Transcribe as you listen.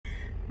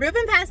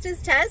Ruben passed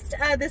his test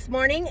this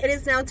morning. It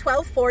is now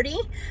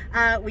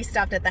 12:40. We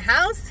stopped at the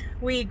house.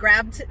 We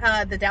grabbed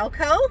the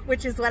Delco,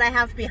 which is what I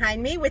have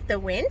behind me with the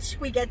winch.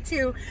 We get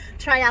to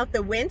try out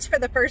the winch for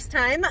the first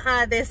time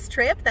this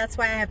trip. That's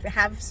why I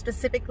have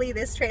specifically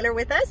this trailer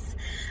with us.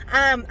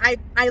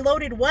 I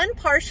loaded one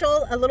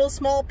partial, a little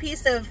small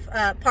piece of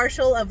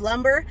partial of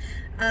lumber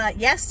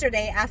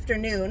yesterday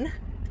afternoon,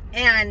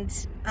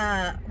 and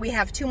we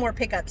have 2 more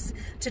pickups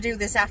to do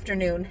this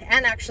afternoon,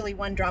 and actually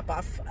 1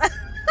 drop-off.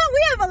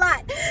 We have a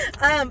lot.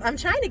 I'm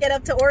trying to get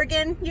up to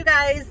Oregon, you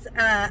guys.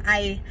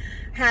 I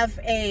have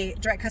a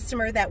direct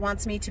customer that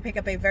wants me to pick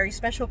up a very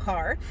special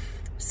car.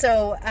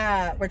 So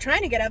we're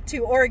trying to get up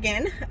to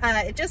Oregon.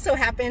 It just so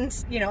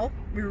happened, you know,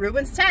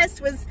 Ruben's test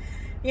was,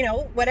 you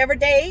know, whatever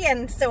day.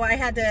 And so I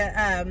had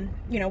to,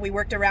 you know, we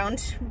worked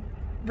around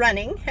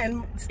running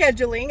and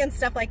scheduling and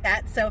stuff like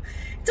that. So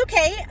it's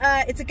okay.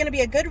 It's going to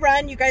be a good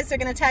run. You guys are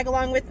going to tag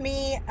along with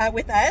me,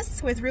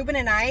 with Ruben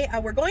and I.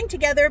 We're going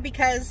together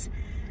because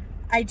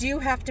I do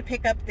have to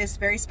pick up this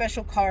very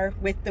special car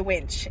with the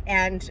winch,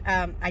 and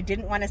I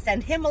didn't want to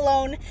send him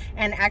alone,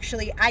 and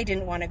actually I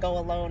didn't want to go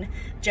alone,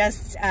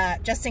 just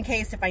in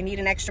case if I need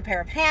an extra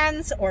pair of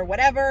hands or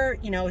whatever,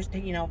 you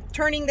know,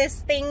 turning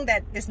this thing,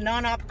 this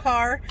non-op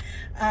car.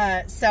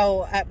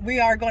 So we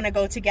are going to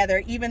go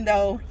together, even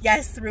though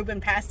yes, Ruben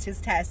passed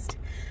his test.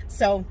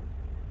 So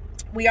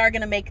we are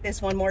going to make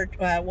this one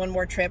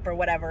more trip or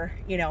whatever,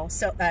 you know,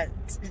 so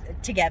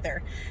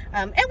together,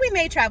 and we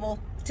may travel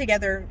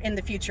together in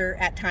the future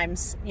at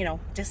times, you know,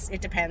 just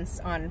it depends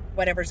on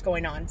whatever's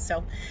going on.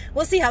 So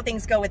we'll see how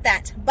things go with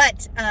that.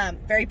 But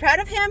very proud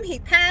of him. He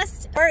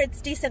passed. Or it's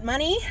decent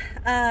money.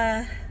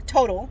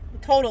 Total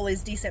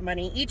is decent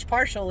money. Each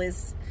partial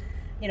is,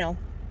 you know,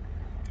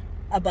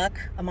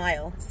 $1 a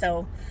mile.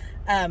 So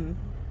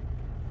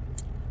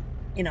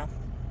you know,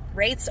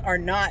 rates are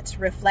not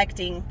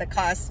reflecting the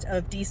cost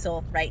of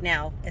diesel right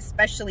now,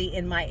 especially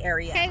in my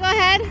area. Okay, go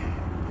ahead.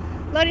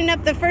 Loading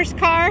up the first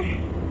car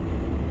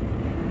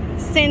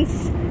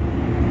since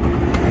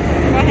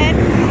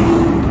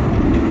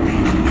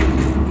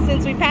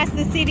we passed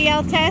the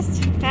CDL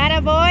test.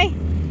 Atta boy,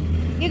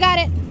 you got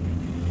it.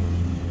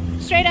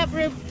 Straight up,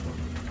 Rube.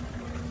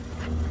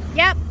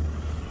 Yep.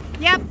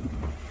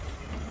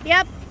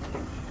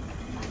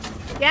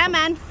 Yeah,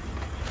 man.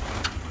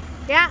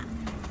 Yeah.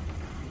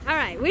 All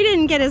right, we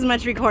didn't get as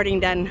much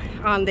recording done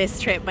on this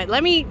trip, but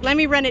let me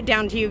run it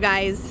down to you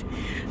guys.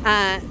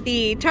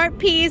 The tarp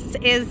piece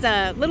is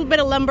a little bit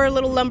of lumber,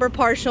 little lumber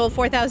partial,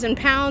 4,000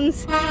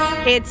 pounds.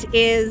 It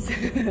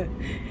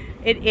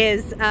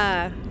is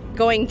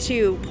going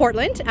to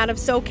Portland out of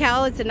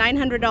SoCal. It's a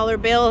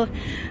 $900 bill,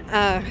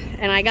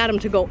 and I got them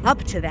to go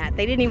up to that.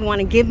 They didn't even want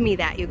to give me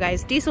that, you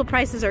guys. Diesel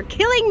prices are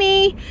killing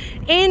me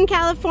in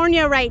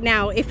California right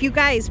now. If you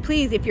guys,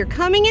 please, if you're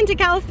coming into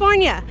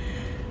California,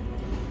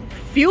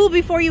 fuel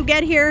before you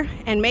get here,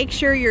 and make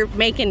sure you're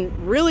making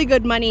really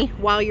good money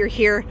while you're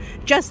here,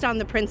 just on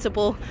the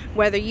principle,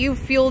 whether you've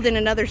fueled in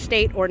another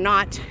state or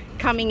not,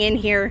 coming in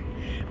here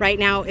right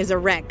now is a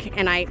wreck.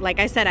 And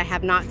like I said, I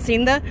have not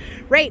seen the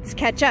rates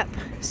catch up.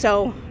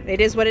 So it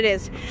is what it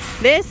is.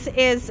 This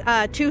is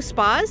 2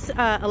 spas,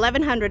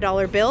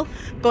 $1,100 bill,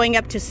 going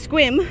up to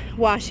Sequim,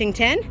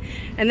 Washington.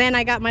 And then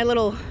I got my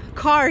little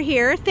car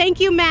here. Thank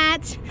you,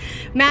 Matt.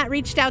 Matt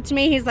reached out to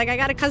me. He's like, I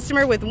got a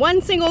customer with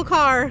 1 single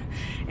car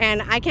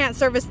and I can't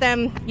service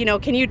them. You know,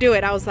 can you do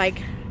it? I was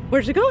like,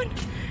 where's it going?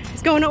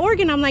 It's going to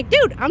Oregon. I'm like,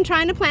 dude, I'm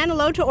trying to plan a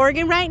load to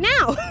Oregon right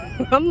now.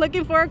 I'm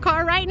looking for a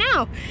car right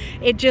now.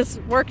 It just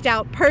worked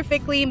out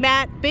perfectly.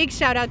 Matt, big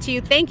shout out to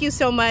you. Thank you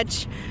so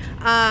much.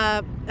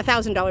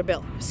 $1,000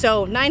 bill.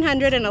 So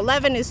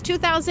 911 is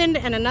 2,000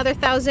 and another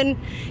 1,000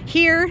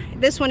 here.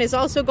 This one is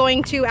also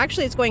going to,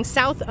 actually it's going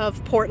south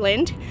of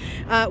Portland,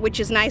 which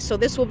is nice. So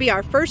this will be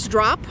our first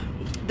drop.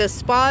 The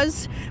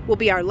spas will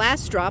be our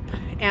last drop,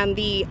 and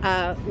the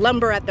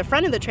lumber at the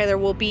front of the trailer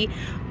will be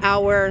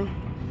our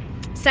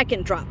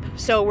second drop.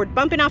 So we're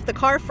bumping off the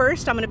car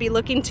first. I'm going to be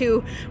looking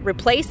to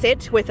replace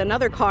it with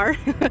another car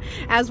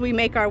as we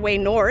make our way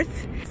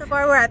north. So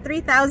far we're at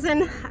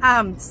 3,000.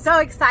 I'm so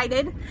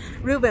excited.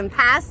 Ruben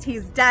passed.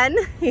 He's done.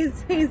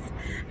 He's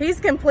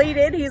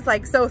completed. He's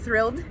like so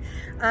thrilled.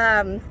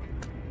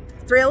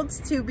 Thrilled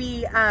to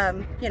be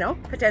you know,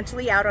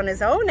 potentially out on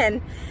his own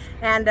and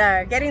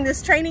getting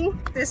this training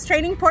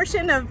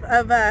portion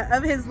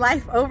of his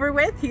life over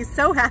with. He's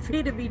so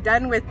happy to be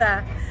done with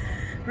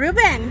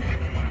Ruben.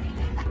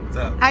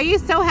 What's up? Are you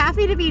so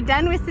happy to be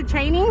done with the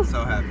training?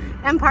 So happy.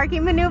 And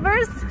parking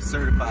maneuvers?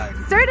 Certified.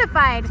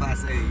 Certified.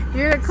 Class A.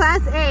 You're a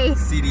Class A.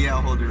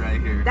 CDL holder right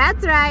here.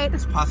 That's right.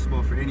 It's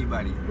possible for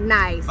anybody.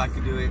 Nice. If I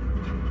could do it,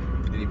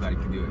 anybody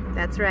can do it.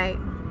 That's right.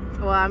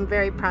 Well, I'm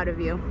very proud of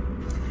you.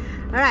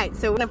 All right,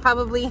 so we're gonna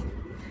probably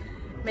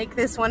make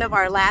this one of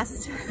our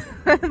last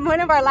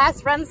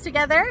runs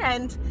together,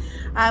 and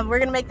we're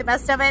gonna make the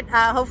best of it.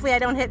 Hopefully I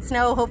don't hit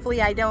snow.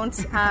 Hopefully I don't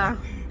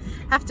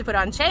have to put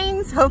on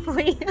chains.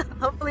 Hopefully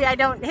I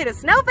don't hit a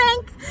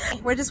snowbank.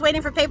 We're just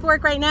waiting for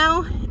paperwork right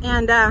now,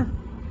 and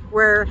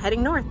we're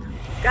heading north.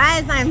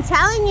 Guys, I'm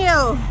telling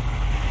you,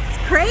 it's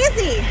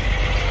crazy.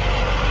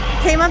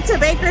 Came up to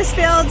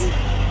Bakersfield,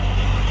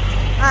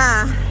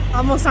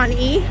 almost on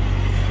E,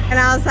 and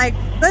I was like,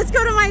 let's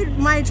go to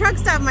my truck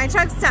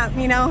stop,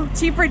 you know,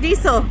 cheaper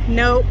diesel.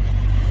 Nope.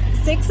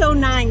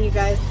 609, you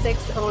guys,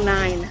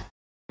 609.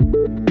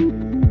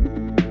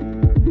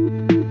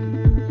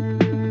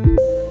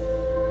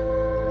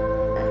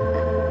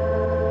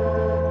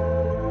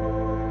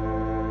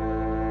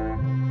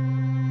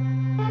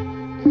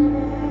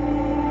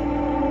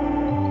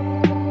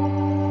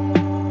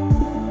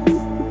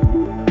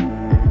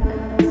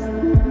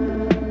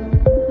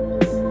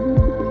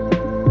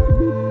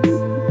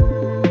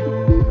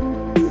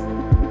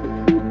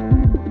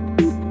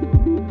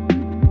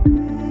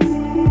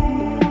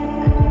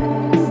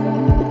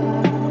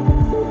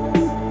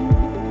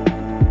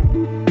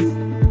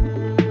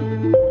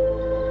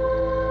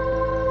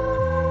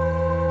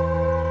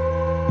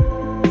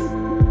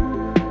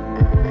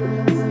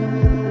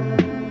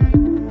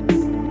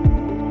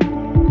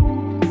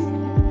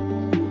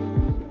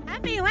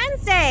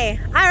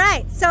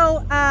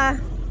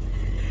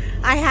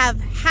 I have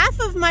half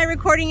of my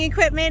recording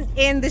equipment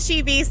in the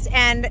She-Beast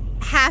and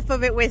half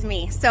of it with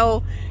me.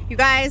 So you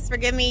guys,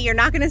 forgive me, you're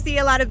not going to see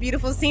a lot of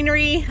beautiful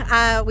scenery.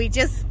 We're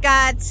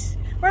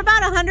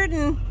about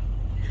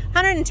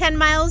 110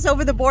 miles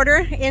over the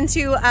border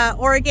into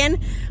Oregon.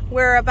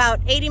 We're about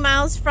 80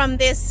 miles from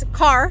this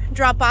car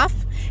drop off,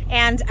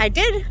 and I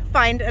did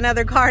find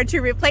another car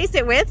to replace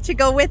it with to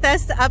go with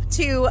us up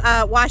to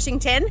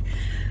Washington.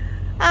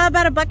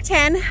 About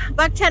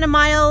 $110 a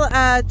mile,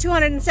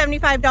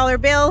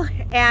 $275 bill,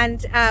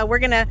 and we're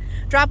gonna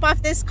drop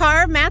off this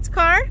car, Matt's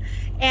car,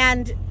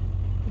 and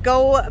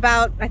go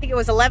about, I think it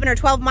was 11 or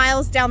 12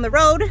 miles down the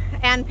road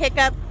and pick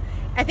up,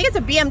 I think it's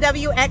a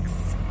BMW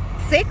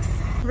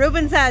X6.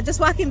 Ruben's just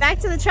walking back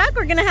to the truck.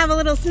 We're gonna have a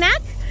little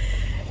snack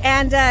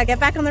and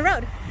get back on the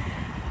road.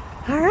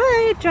 All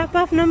right, drop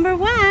off number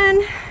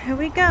 1. Here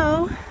we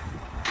go.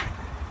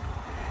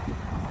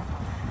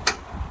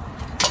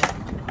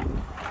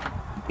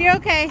 You're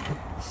okay.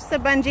 It's just a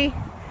bungee.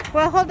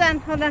 Well, hold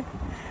on.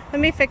 Let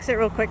me fix it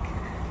real quick.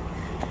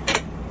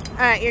 All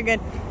right, you're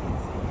good.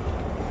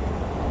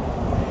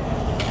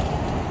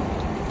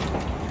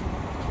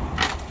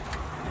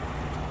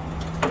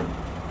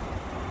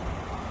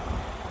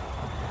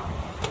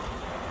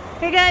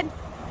 You're good.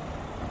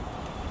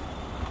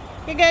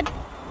 You're good.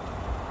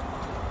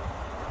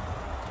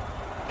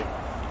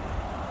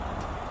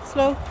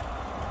 Slow.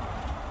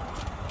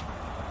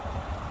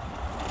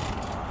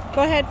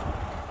 Go ahead.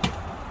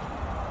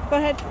 Go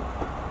ahead.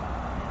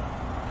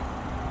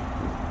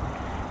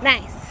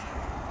 Nice.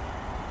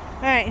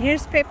 All right,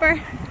 here's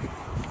paper.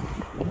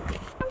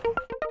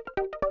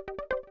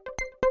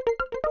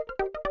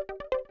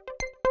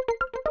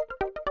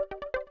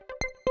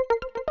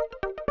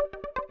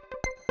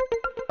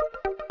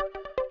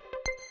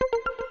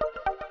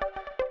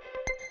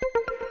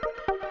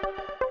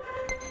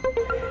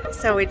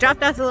 So we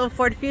dropped off the little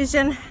Ford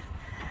Fusion.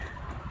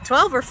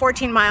 12 or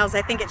 14 miles,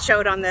 I think it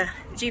showed on the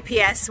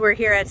GPS. We're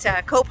here at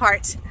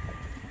Copart,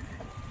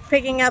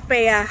 picking up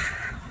a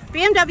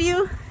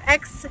BMW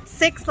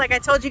X6, like I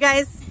told you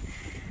guys.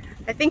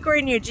 I think we're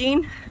in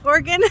Eugene,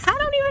 Oregon. I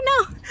don't even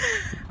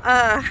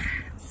know.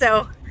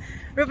 So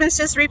Ruben's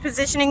just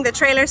repositioning the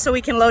trailer so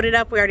we can load it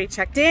up. We already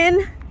checked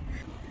in.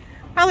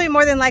 Probably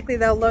more than likely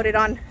they'll load it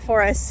on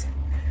for us.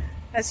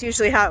 That's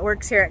usually how it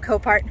works here at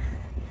Copart.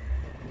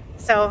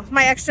 So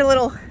my extra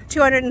little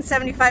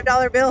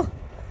 $275 bill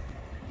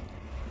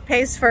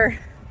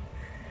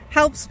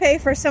helps pay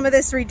for some of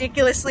this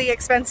ridiculously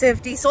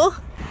expensive diesel.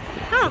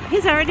 Oh,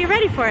 he's already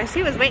ready for us.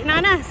 He was waiting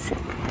on us.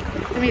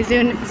 Let me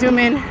zoom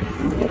in.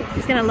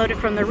 He's gonna load it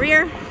from the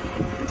rear.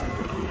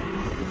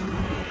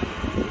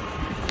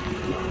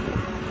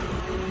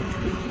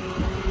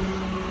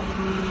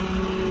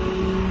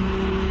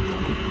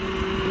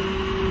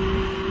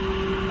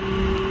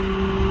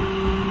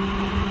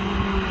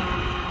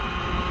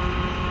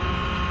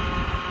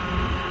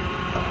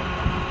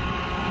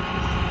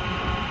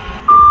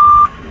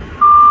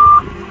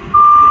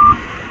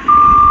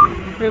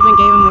 Ruben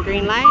gave him the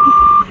green light.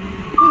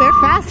 Ooh, they're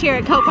fast here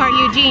at Copart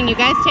Eugene. You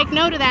guys take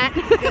note of that.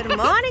 Good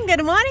morning,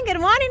 good morning, good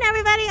morning,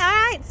 everybody. All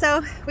right,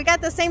 so we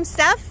got the same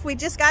stuff. We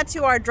just got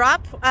to our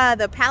drop,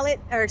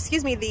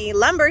 the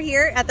lumber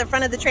here at the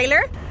front of the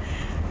trailer.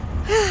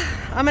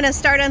 I'm gonna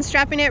start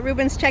unstrapping it.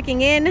 Ruben's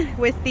checking in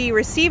with the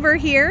receiver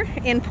here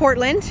in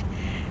Portland,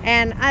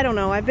 and I don't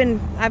know. I've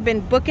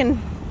been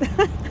booking.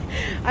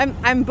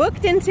 I'm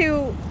booked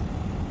into,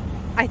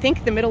 I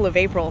think, the middle of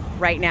April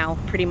right now,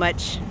 pretty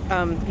much.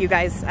 You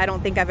guys, I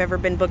don't think I've ever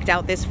been booked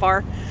out this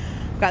far.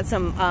 Got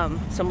some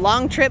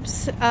long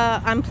trips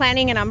I'm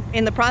planning, and I'm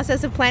in the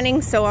process of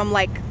planning. So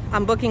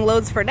I'm booking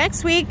loads for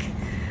next week.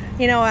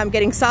 You know, I'm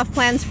getting soft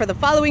plans for the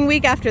following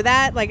week after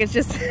that. Like, it's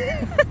just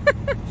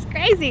it's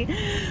crazy.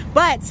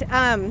 But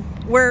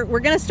we're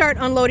gonna start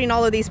unloading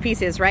all of these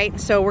pieces,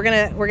 right? So we're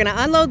gonna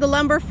unload the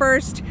lumber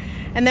first,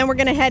 and then we're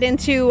gonna head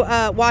into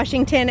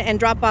Washington and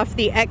drop off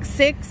the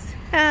X6.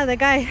 The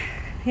guy,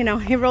 you know,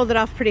 he rolled it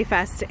off pretty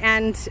fast,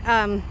 and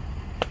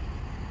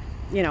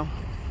you know,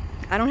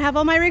 I don't have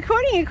all my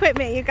recording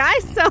equipment, you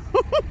guys, so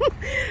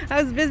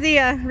I was busy.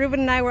 Ruben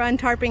and I were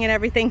untarping and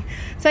everything,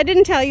 so I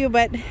didn't tell you,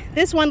 but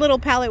this one little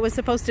pallet was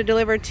supposed to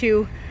deliver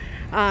to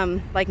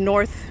like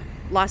North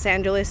Los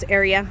Angeles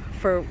area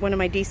for one of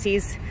my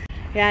DCs.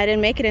 Yeah, I didn't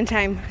make it in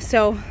time,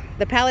 so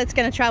the pallet's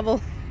gonna travel.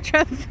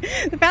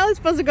 The pallet's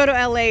supposed to go to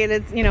LA, and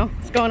it's, you know,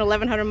 it's going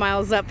 1,100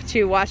 miles up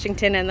to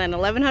Washington and then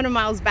 1,100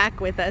 miles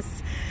back with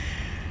us.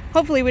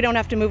 Hopefully we don't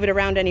have to move it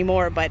around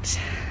anymore, but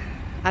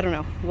I don't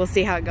know. We'll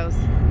see how it goes.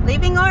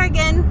 Leaving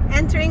Oregon,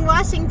 entering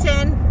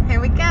Washington.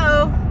 Here we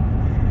go.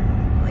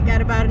 We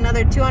got about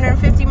another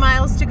 250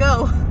 miles to go.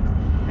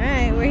 All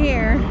right, we're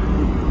here.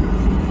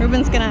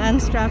 Ruben's gonna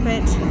unstrap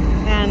it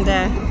and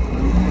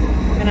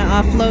gonna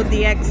offload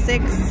the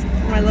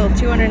X6, my little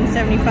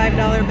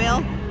 $275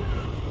 bill.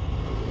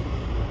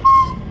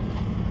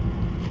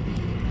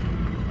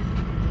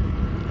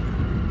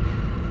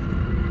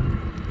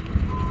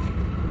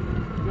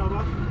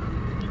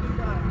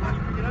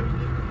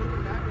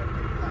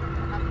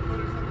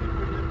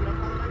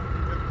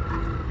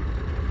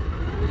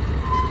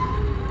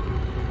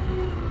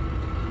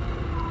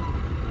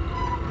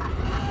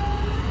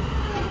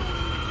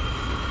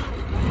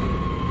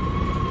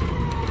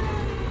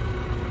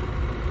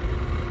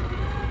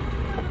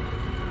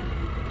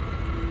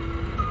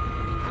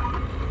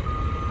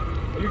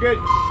 You good?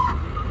 You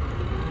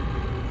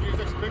need to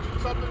take some pictures or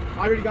something?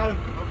 I already got him.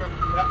 Okay.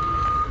 Yeah.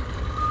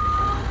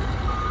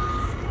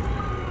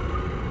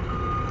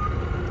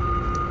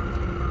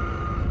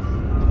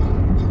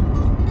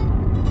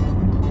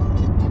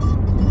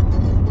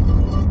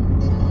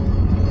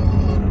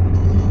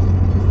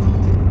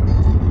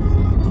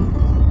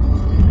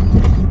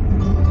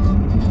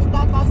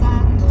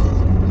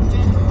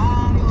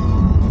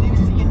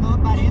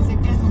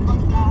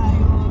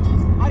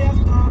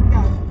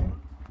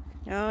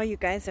 You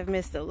guys have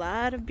missed a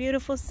lot of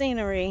beautiful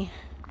scenery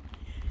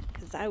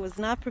because I was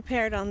not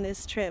prepared on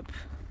this trip.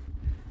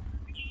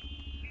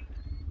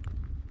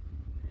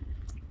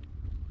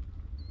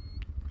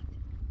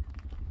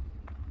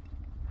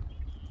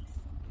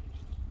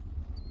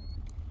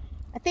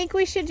 I think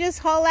we should just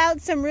haul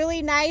out some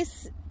really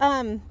nice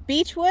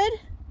beech wood,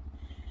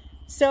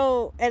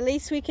 so at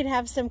least we could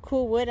have some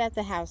cool wood at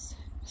the house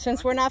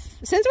since we're not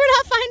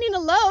finding a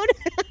load.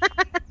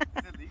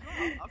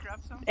 I'll grab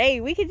some. Hey,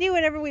 we could do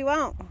whatever we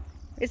want.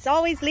 It's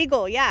always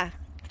legal, yeah.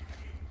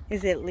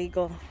 Is it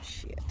legal?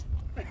 Shit.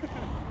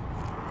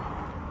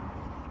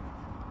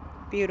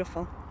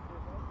 Beautiful.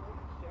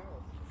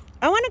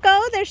 I want to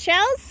go. There's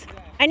shells.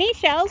 I need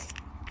shells.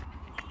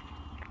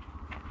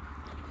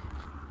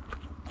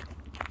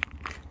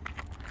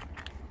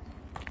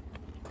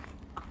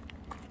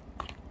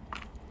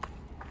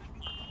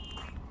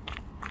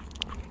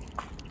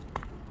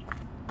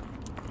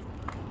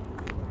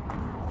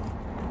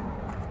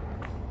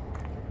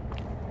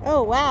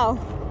 Oh, wow.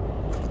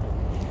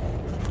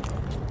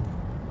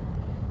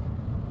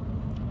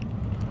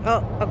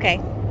 Oh, okay.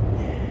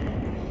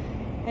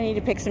 I need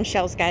to pick some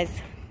shells,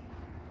 guys.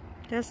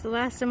 That's the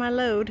last of my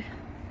load.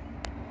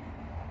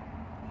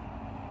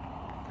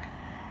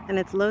 And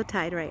it's low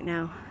tide right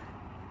now.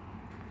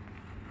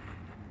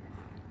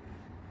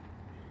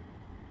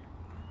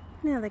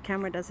 No, the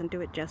camera doesn't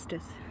do it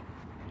justice.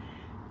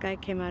 Guy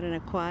came out in a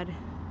quad.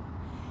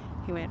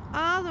 He went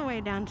all the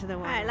way down to the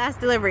water. All right, last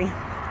delivery.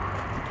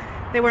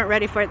 They weren't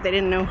ready for it. They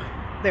didn't know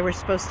they were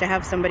supposed to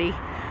have somebody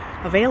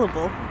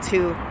available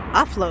to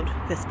offload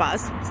the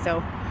spas.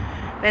 So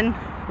then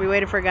we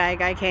waited for a guy.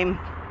 Guy came.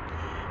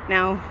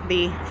 Now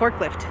the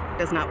forklift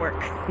does not work.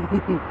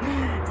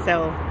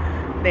 So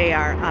they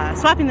are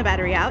swapping the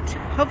battery out.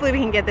 Hopefully we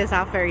can get this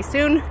off very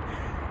soon.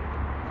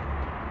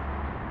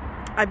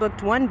 I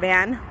booked one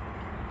van.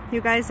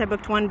 You guys, I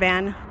booked one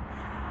van.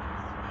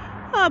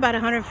 Oh, about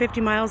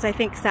 150 miles, I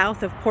think,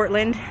 south of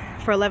Portland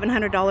for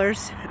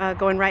 $1,100,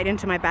 going right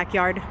into my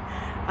backyard.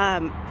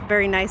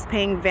 Very nice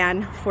paying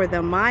van for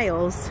the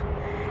miles.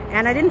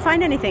 And I didn't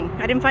find anything.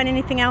 I didn't find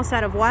anything else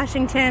out of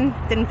Washington.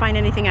 Didn't find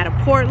anything out of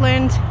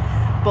Portland,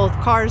 both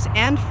cars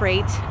and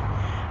freight.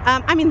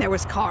 I mean, there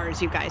was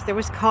cars, you guys. There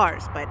was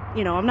cars, but,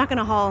 you know, I'm not going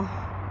to haul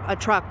a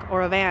truck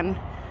or a van,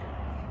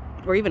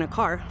 or even a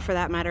car, for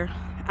that matter,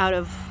 out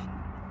of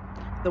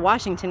the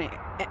Washington,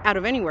 out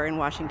of anywhere in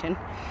Washington,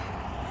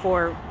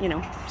 for, you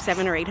know,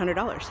 $700 or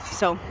 $800.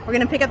 So we're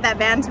gonna pick up that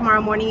van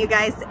tomorrow morning, you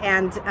guys,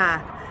 and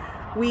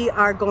we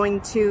are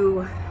going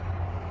to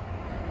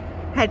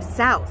head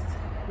south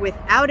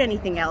without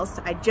anything else.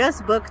 I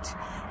just booked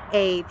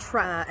a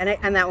truck,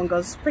 and that one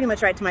goes pretty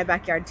much right to my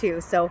backyard too.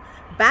 So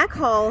back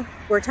haul,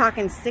 we're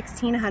talking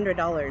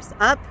 $1,600,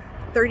 up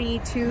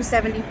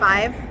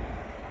 $3,275,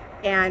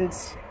 and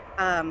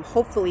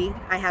hopefully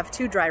I have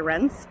 2 dry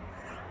runs,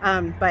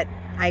 but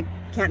I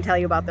can't tell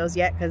you about those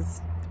yet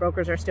because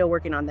brokers are still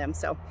working on them.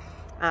 So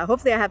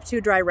hopefully I have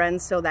 2 dry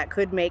runs, so that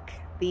could make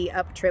the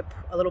up trip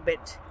a little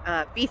bit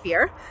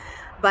beefier.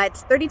 But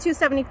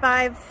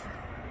 $3,275,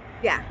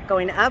 yeah,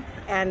 going up.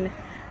 And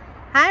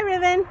hi,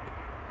 Riven.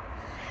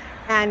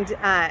 And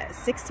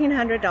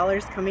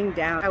 $1,600 coming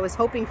down. I was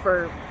hoping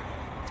for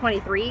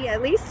 23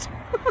 at least.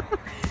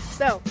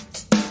 So.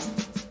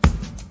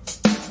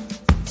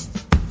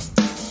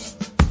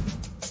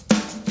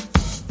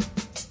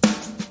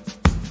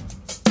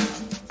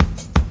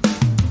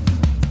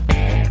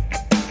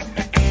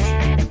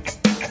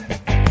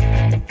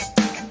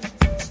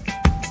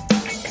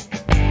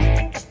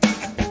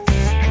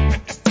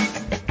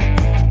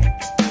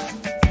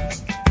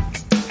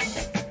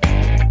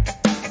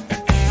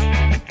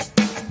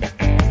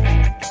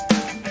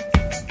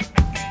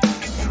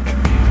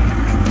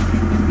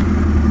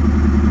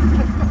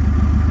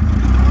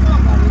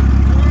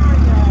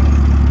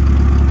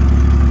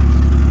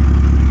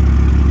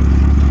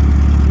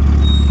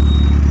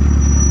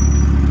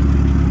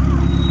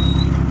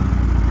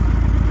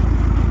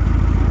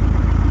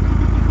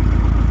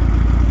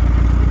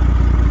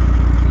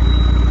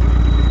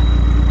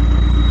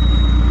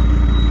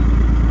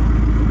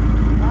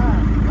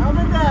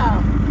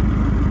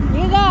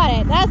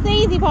 That's the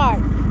easy part.